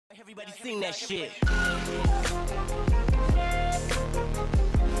Everybody sing that shit.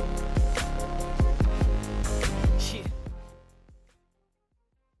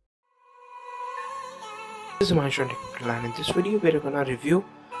 This is Marshmallow, and in this video we are gonna review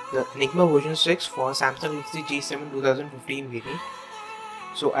the Enigma version 6 for Samsung Galaxy J7 2015 variant.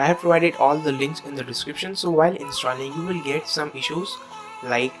 So I have provided all the links in the description, so while installing you will get some issues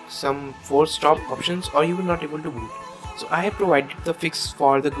like some force stop options or you will not able to boot. So I have provided the fix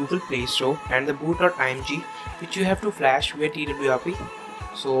for the Google Play Store and the boot.img, which you have to flash via TWRP.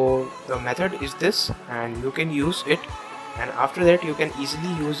 So the method is this and you can use it, and after that you can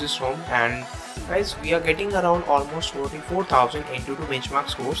easily use this ROM. And guys, we are getting around almost 44,000 Antutu benchmark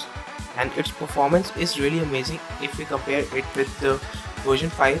scores, and its performance is really amazing if we compare it with the version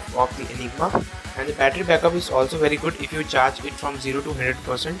 5 of the Enigma. And the battery backup is also very good if you charge it from 0 to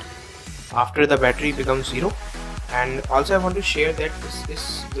 100% after the battery becomes 0. And also I want to share that this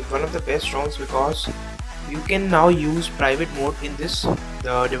is one of the best ROMs because you can now use private mode in this.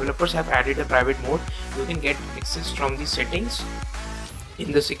 The developers have added a private mode. You can get access from the settings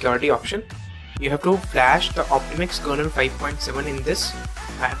in the security option. You have to flash the Optimix kernel 5.7 in this.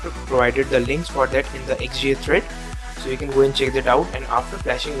 I have provided the links for that in the XDA thread, so you can go and check that out. And after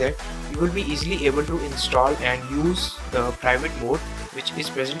flashing that, you will be easily able to install and use the private mode which is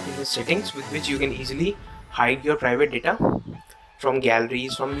present in the settings, with which you can easily hide your private data from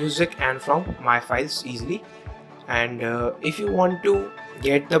galleries, from music and from my files easily. And if you want to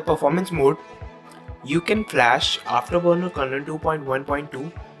get the performance mode, you can flash AfterBurner Kernel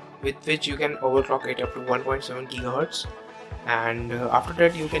 2.1.2, with which you can overclock it up to 1.7 GHz. And after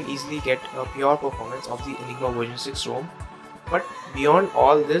that you can easily get a pure performance of the Enigma version 6 ROM. But beyond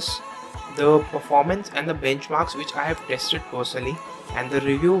all this, the performance and the benchmarks which I have tested personally, and the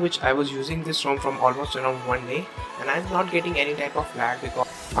review which I was using this ROM from almost around 1 day, and I'm not getting any type of lag because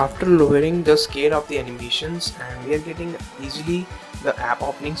after lowering the scale of the animations, and we are getting easily, the app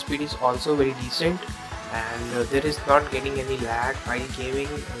opening speed is also very decent, and there is not getting any lag while gaming,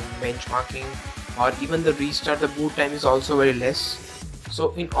 benchmarking, or even the restart. The boot time is also very less.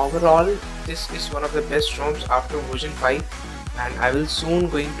 So in overall, this is one of the best ROMs after version 5, and I will soon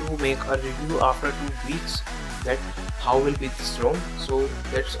going to make a review after 2 weeks that how will be this ROM. So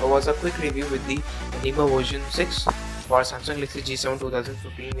that was a quick review with the Enigma version 6 for Samsung Galaxy J7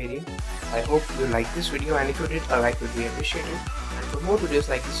 2015 variant. I hope you liked this video, and if you did, a like would be appreciated. And for more videos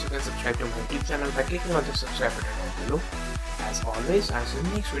like this, you can subscribe to my YouTube channel by clicking on the subscribe button down below. As always, I'll see you in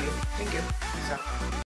the next video. Thank you. Peace out.